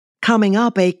Coming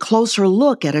up, a closer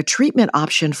look at a treatment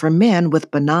option for men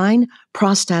with benign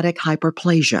prostatic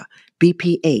hyperplasia,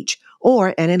 BPH,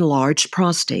 or an enlarged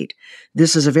prostate.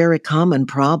 This is a very common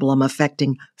problem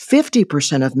affecting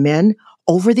 50% of men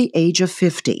over the age of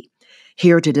 50.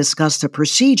 Here to discuss the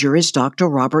procedure is Dr.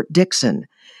 Robert Dixon,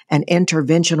 an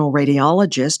interventional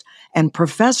radiologist and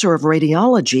professor of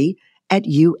radiology at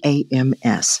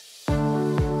UAMS.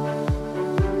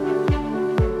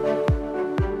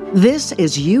 This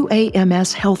is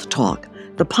UAMS Health Talk,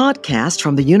 the podcast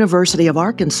from the University of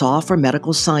Arkansas for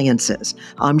Medical Sciences.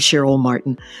 I'm Cheryl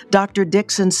Martin. Dr.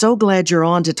 Dixon, so glad you're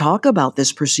on to talk about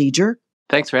this procedure.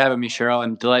 Thanks for having me, Cheryl.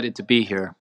 I'm delighted to be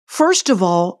here. First of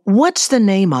all, what's the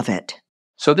name of it?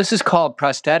 So this is called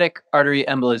prostatic artery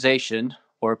embolization,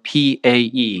 or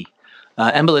PAE.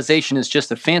 Embolization is just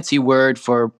a fancy word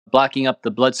for blocking up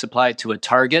the blood supply to a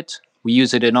target. We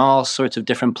use it in all sorts of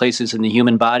different places in the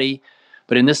human body.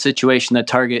 But in this situation, the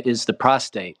target is the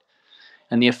prostate.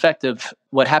 And the effect of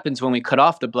what happens when we cut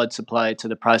off the blood supply to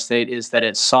the prostate is that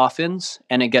it softens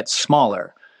and it gets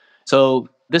smaller. So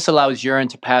this allows urine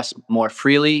to pass more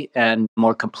freely and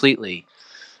more completely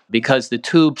because the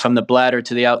tube from the bladder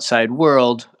to the outside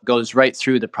world goes right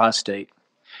through the prostate.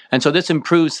 And so this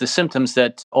improves the symptoms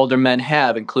that older men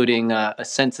have, including a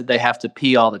sense that they have to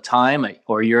pee all the time,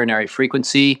 or urinary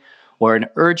frequency, or an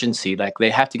urgency, like they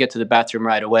have to get to the bathroom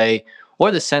right away, or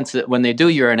the sense that when they do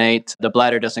urinate, the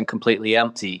bladder doesn't completely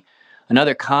empty.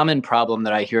 Another common problem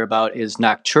that I hear about is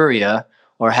nocturia,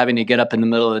 or having to get up in the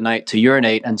middle of the night to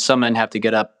urinate, and some men have to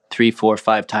get up 3, 4,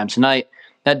 5 times a night.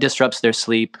 That disrupts their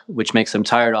sleep, which makes them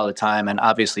tired all the time, and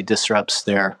obviously disrupts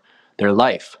their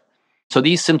life. So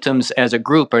these symptoms as a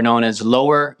group are known as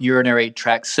lower urinary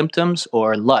tract symptoms,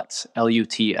 or LUTS,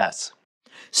 L-U-T-S.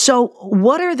 So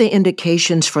what are the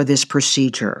indications for this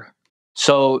procedure?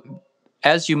 So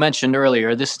as you mentioned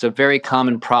earlier, this is a very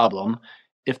common problem.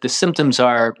 If the symptoms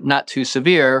are not too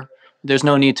severe, there's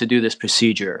no need to do this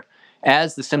procedure.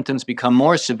 As the symptoms become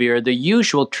more severe, the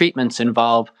usual treatments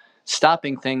involve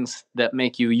stopping things that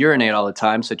make you urinate all the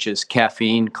time, such as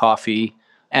caffeine, coffee,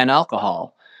 and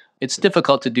alcohol. It's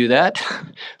difficult to do that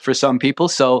for some people,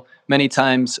 so many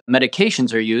times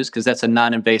medications are used because that's a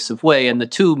non-invasive way, and the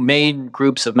two main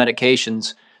groups of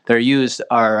medications that are used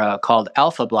are called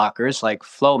alpha blockers, like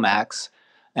Flomax,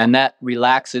 and that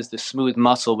relaxes the smooth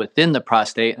muscle within the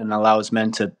prostate and allows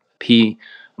men to pee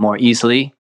more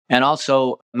easily. And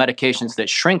also medications that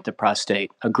shrink the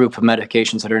prostate, a group of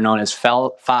medications that are known as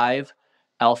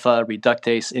 5-alpha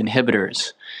reductase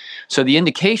inhibitors. So the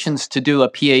indications to do a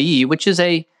PAE, which is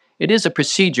a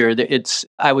procedure that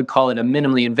I would call it a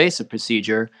minimally invasive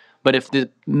procedure, but if the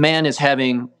man is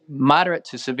having moderate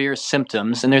to severe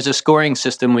symptoms, and there's a scoring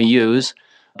system we use,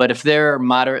 but if they're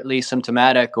moderately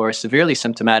symptomatic or severely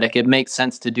symptomatic, it makes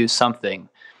sense to do something.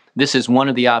 This is one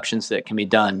of the options that can be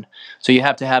done. So you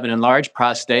have to have an enlarged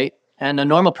prostate, and a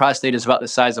normal prostate is about the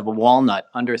size of a walnut,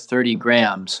 under 30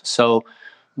 grams. So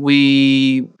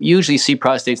we usually see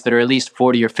prostates that are at least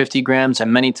 40 or 50 grams,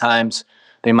 and many times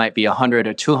they might be 100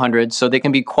 or 200, so they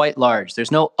can be quite large.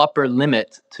 There's no upper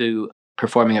limit to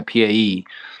performing a PAE.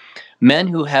 Men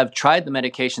who have tried the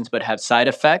medications but have side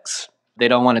effects, they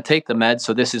don't want to take the meds,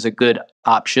 so this is a good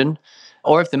option.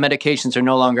 Or if the medications are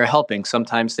no longer helping,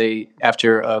 sometimes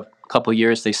after a couple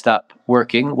years, they stop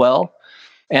working well.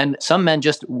 And some men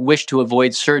just wish to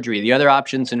avoid surgery. The other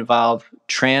options involve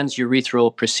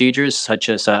transurethral procedures, such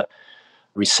as a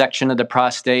resection of the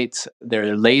prostate. There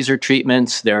are laser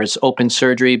treatments, there's open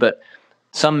surgery, but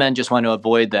some men just want to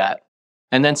avoid that.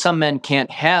 And then some men can't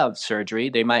have surgery.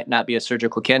 They might not be a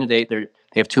surgical candidate. They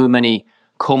have too many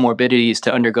comorbidities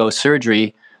to undergo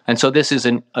surgery. And so this is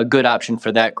a good option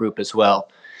for that group as well.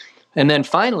 And then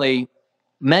finally,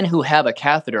 men who have a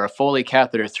catheter, a Foley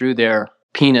catheter through their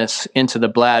penis into the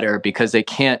bladder because they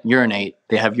can't urinate,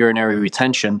 they have urinary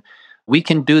retention, we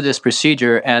can do this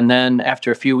procedure, and then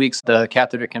after a few weeks, the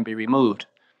catheter can be removed.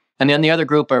 And then the other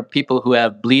group are people who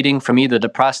have bleeding from either the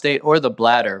prostate or the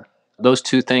bladder. Those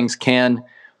two things can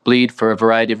bleed for a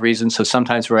variety of reasons, so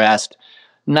sometimes we're asked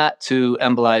not to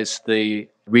embolize the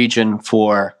region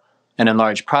for an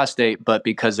enlarged prostate, but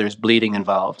because there's bleeding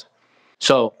involved.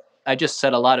 So I just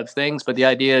said a lot of things, but the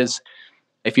idea is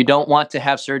if you don't want to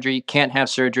have surgery, can't have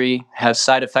surgery, have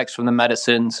side effects from the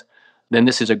medicines, then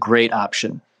this is a great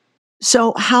option.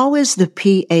 So how is the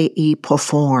PAE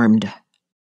performed?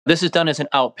 This is done as an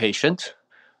outpatient.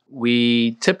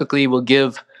 We typically will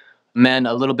give men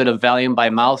a little bit of Valium by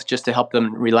mouth just to help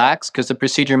them relax, because the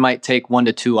procedure might take 1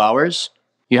 to 2 hours.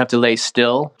 You have to lay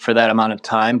still for that amount of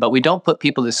time, but we don't put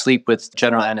people to sleep with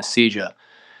general anesthesia.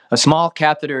 A small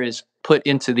catheter is put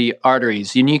into the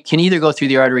arteries. You can either go through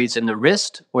the arteries in the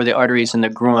wrist or the arteries in the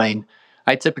groin.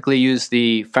 I typically use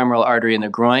the femoral artery in the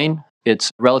groin.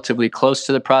 It's relatively close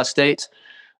to the prostate,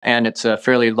 and it's a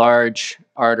fairly large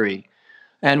artery.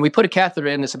 And we put a catheter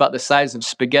in that's about the size of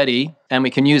spaghetti, and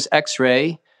we can use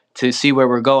X-ray to see where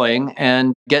we're going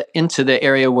and get into the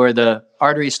area where the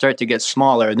arteries start to get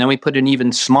smaller. And then we put an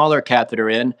even smaller catheter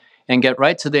in and get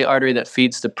right to the artery that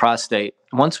feeds the prostate.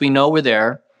 Once we know we're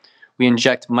there, we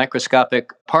inject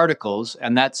microscopic particles,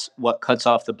 and that's what cuts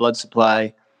off the blood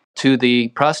supply to the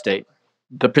prostate.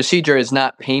 The procedure is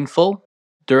not painful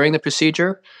during the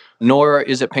procedure, nor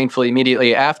is it painful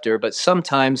immediately after, but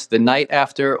sometimes the night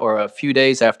after or a few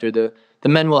days after, the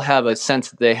men will have a sense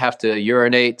that they have to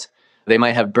urinate. They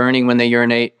might have burning when they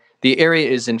urinate. The area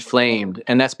is inflamed,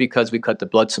 and that's because we cut the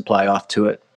blood supply off to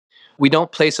it. We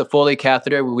don't place a Foley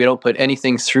catheter. We don't put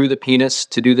anything through the penis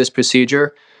to do this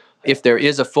procedure. If there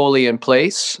is a Foley in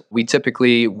place, we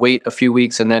typically wait a few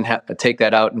weeks and then take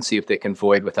that out and see if they can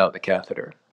void without the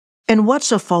catheter. And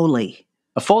what's a Foley?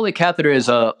 A Foley catheter is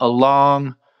a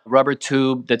long rubber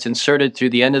tube that's inserted through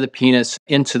the end of the penis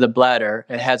into the bladder.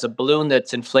 It has a balloon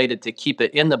that's inflated to keep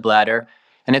it in the bladder,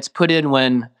 and it's put in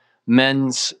when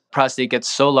men's prostate gets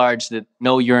so large that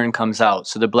no urine comes out.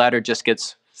 So the bladder just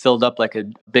gets filled up like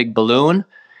a big balloon,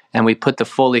 and we put the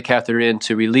Foley catheter in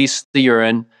to release the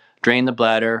urine, drain the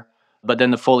bladder, but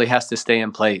then the Foley has to stay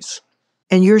in place.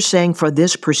 And you're saying for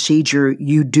this procedure,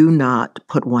 you do not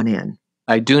put one in?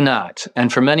 I do not.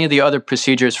 And for many of the other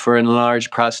procedures for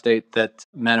enlarged prostate that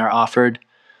men are offered,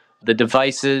 the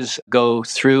devices go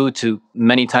through to,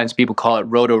 many times people call it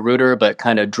roto-rooter, but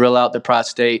kind of drill out the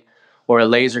prostate, or a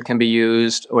laser can be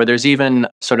used, or there's even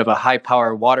sort of a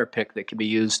high-power water pick that can be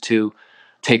used to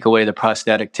take away the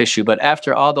prostatic tissue. But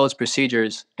after all those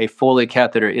procedures, a Foley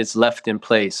catheter is left in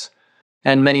place.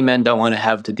 And many men don't want to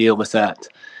have to deal with that.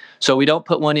 So we don't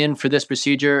put one in for this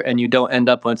procedure, and you don't end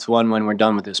up with one when we're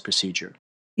done with this procedure.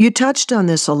 You touched on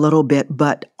this a little bit,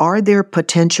 but are there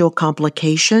potential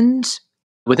complications?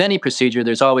 With any procedure,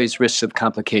 there's always risks of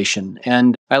complication.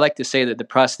 And I like to say that the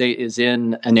prostate is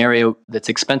in an area that's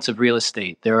expensive real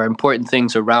estate. There are important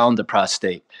things around the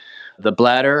prostate. The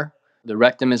bladder, the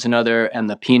rectum is another, and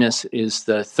the penis is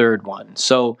the third one.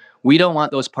 So we don't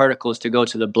want those particles to go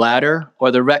to the bladder or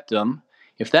the rectum.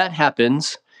 If that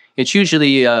happens, it's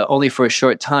usually only for a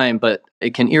short time, but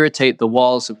it can irritate the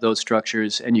walls of those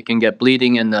structures, and you can get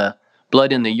bleeding in the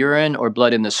blood in the urine or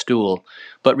blood in the stool.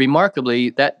 But remarkably,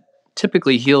 that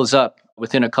typically heals up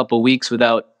within a couple weeks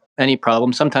without any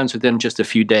problem, sometimes within just a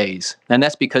few days. And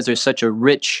that's because there's such a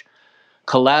rich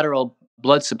collateral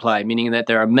blood supply, meaning that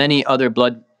there are many other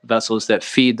blood vessels that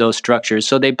feed those structures,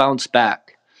 so they bounce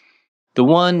back. The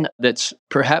one that's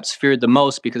perhaps feared the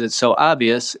most because it's so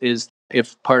obvious is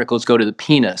if particles go to the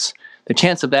penis. The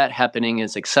chance of that happening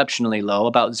is exceptionally low,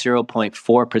 about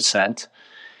 0.4%.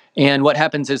 And what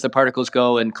happens is the particles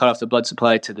go and cut off the blood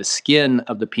supply to the skin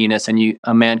of the penis, and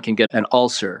a man can get an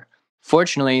ulcer.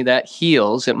 Fortunately, that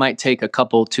heals. It might take a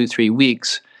couple, 2-3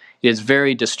 weeks. It is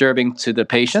very disturbing to the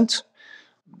patient,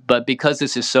 but because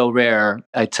this is so rare,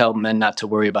 I tell men not to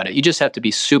worry about it. You just have to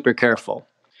be super careful.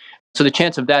 So the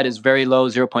chance of that is very low,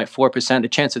 0.4%. The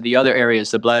chance of the other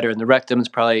areas, the bladder and the rectum, is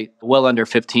probably well under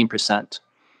 15%.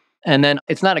 And then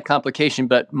it's not a complication,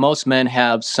 but most men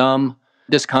have some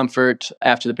discomfort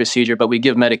after the procedure, but we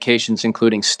give medications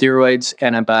including steroids,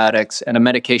 antibiotics, and a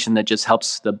medication that just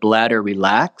helps the bladder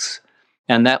relax,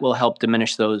 and that will help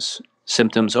diminish those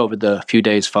symptoms over the few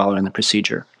days following the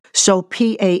procedure. So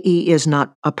PAE is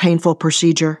not a painful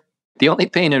procedure? The only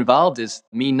pain involved is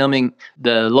me numbing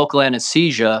the local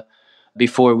anesthesia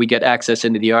before we get access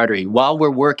into the artery. While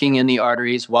we're working in the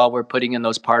arteries, while we're putting in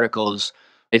those particles,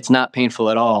 it's not painful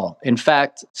at all. In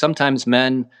fact, sometimes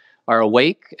men are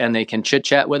awake and they can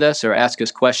chit-chat with us or ask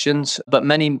us questions, but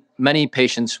many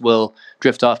patients will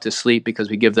drift off to sleep because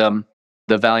we give them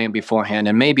the Valium beforehand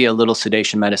and maybe a little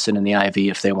sedation medicine in the IV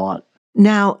if they want.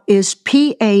 Now, is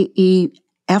PAE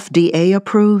FDA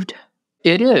approved?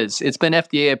 It is. It's been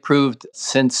FDA approved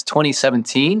since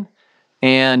 2017,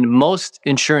 and most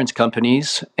insurance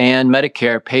companies and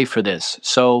Medicare pay for this.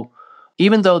 So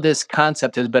even though this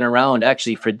concept has been around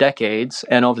actually for decades,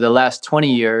 and over the last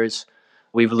 20 years,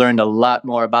 we've learned a lot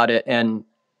more about it, and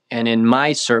in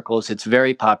my circles, it's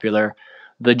very popular.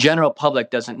 The general public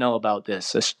doesn't know about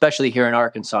this, especially here in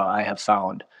Arkansas, I have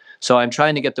found. So I'm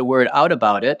trying to get the word out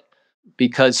about it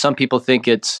because some people think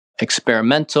it's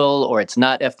experimental or it's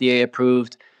not FDA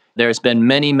approved. There's been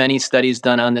many studies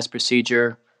done on this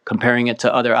procedure, comparing it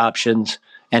to other options,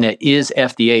 and it is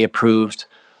FDA approved,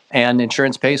 and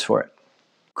insurance pays for it.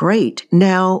 Great.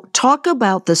 Now, talk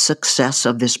about the success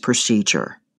of this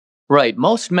procedure. Right.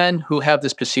 Most men who have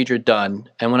this procedure done,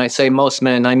 and when I say most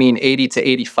men, I mean 80 to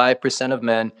 85% of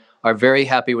men are very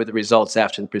happy with the results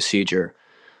after the procedure.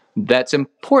 That's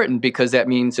important because that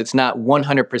means it's not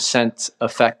 100%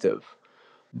 effective.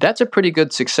 That's a pretty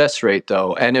good success rate,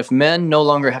 though. And if men no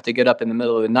longer have to get up in the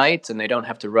middle of the night and they don't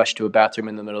have to rush to a bathroom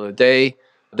in the middle of the day,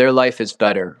 their life is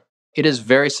better. It is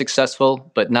very successful,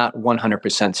 but not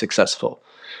 100% successful.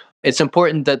 It's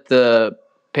important that the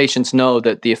patients know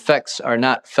that the effects are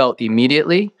not felt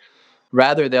immediately.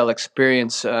 Rather, they'll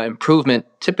experience improvement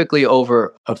typically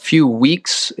over a few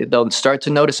weeks. They'll start to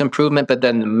notice improvement, but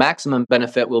then the maximum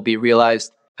benefit will be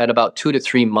realized at about 2 to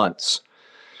 3 months.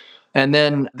 And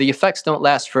then the effects don't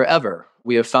last forever.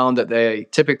 We have found that they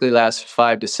typically last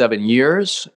 5 to 7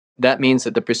 years. That means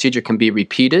that the procedure can be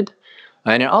repeated.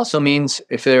 And it also means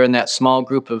if they're in that small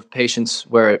group of patients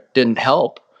where it didn't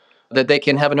help, that they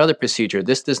can have another procedure.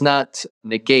 This does not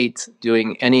negate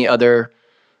doing any other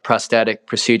prostatic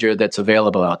procedure that's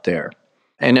available out there.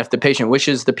 And if the patient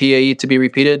wishes the PAE to be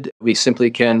repeated, we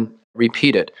simply can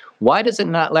repeat it. Why does it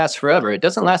not last forever? It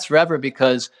doesn't last forever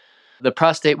because the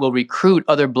prostate will recruit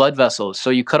other blood vessels. So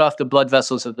you cut off the blood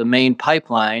vessels of the main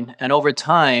pipeline, and over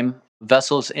time,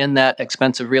 vessels in that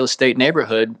expensive real estate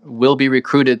neighborhood will be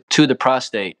recruited to the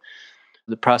prostate.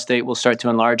 The prostate will start to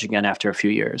enlarge again after a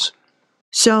few years.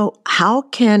 So, how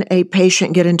can a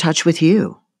patient get in touch with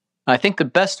you? I think the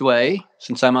best way,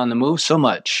 since I'm on the move so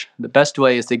much, the best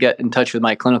way is to get in touch with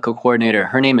my clinical coordinator.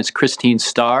 Her name is Christine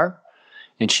Starr,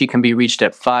 and she can be reached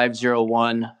at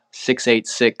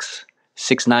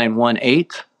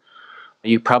 501-686-6918.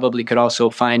 You probably could also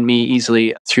find me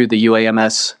easily through the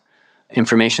UAMS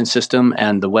information system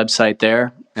and the website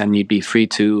there, and you'd be free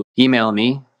to email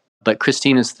me. But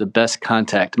Christine is the best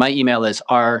contact. My email is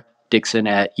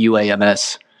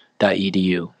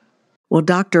rdixon@uams.edu. Well,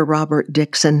 Dr. Robert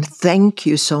Dixon, thank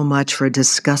you so much for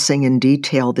discussing in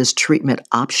detail this treatment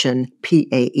option,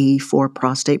 PAE, for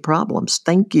prostate problems.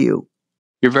 Thank you.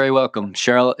 You're very welcome,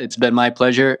 Cheryl. It's been my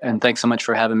pleasure, and thanks so much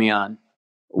for having me on.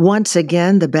 Once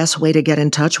again, the best way to get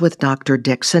in touch with Dr.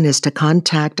 Dixon is to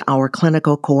contact our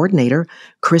clinical coordinator,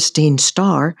 Christine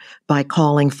Starr, by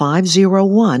calling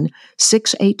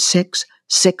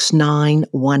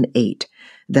 501-686-6918.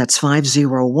 That's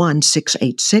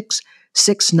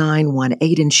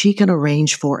 501-686-6918, and she can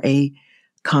arrange for a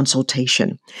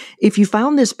consultation. If you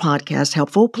found this podcast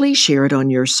helpful, please share it on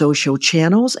your social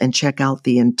channels and check out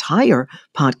the entire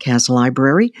podcast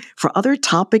library for other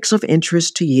topics of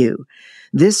interest to you.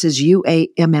 This is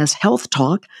UAMS Health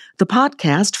Talk, the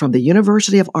podcast from the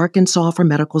University of Arkansas for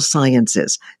Medical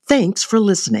Sciences. Thanks for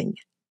listening.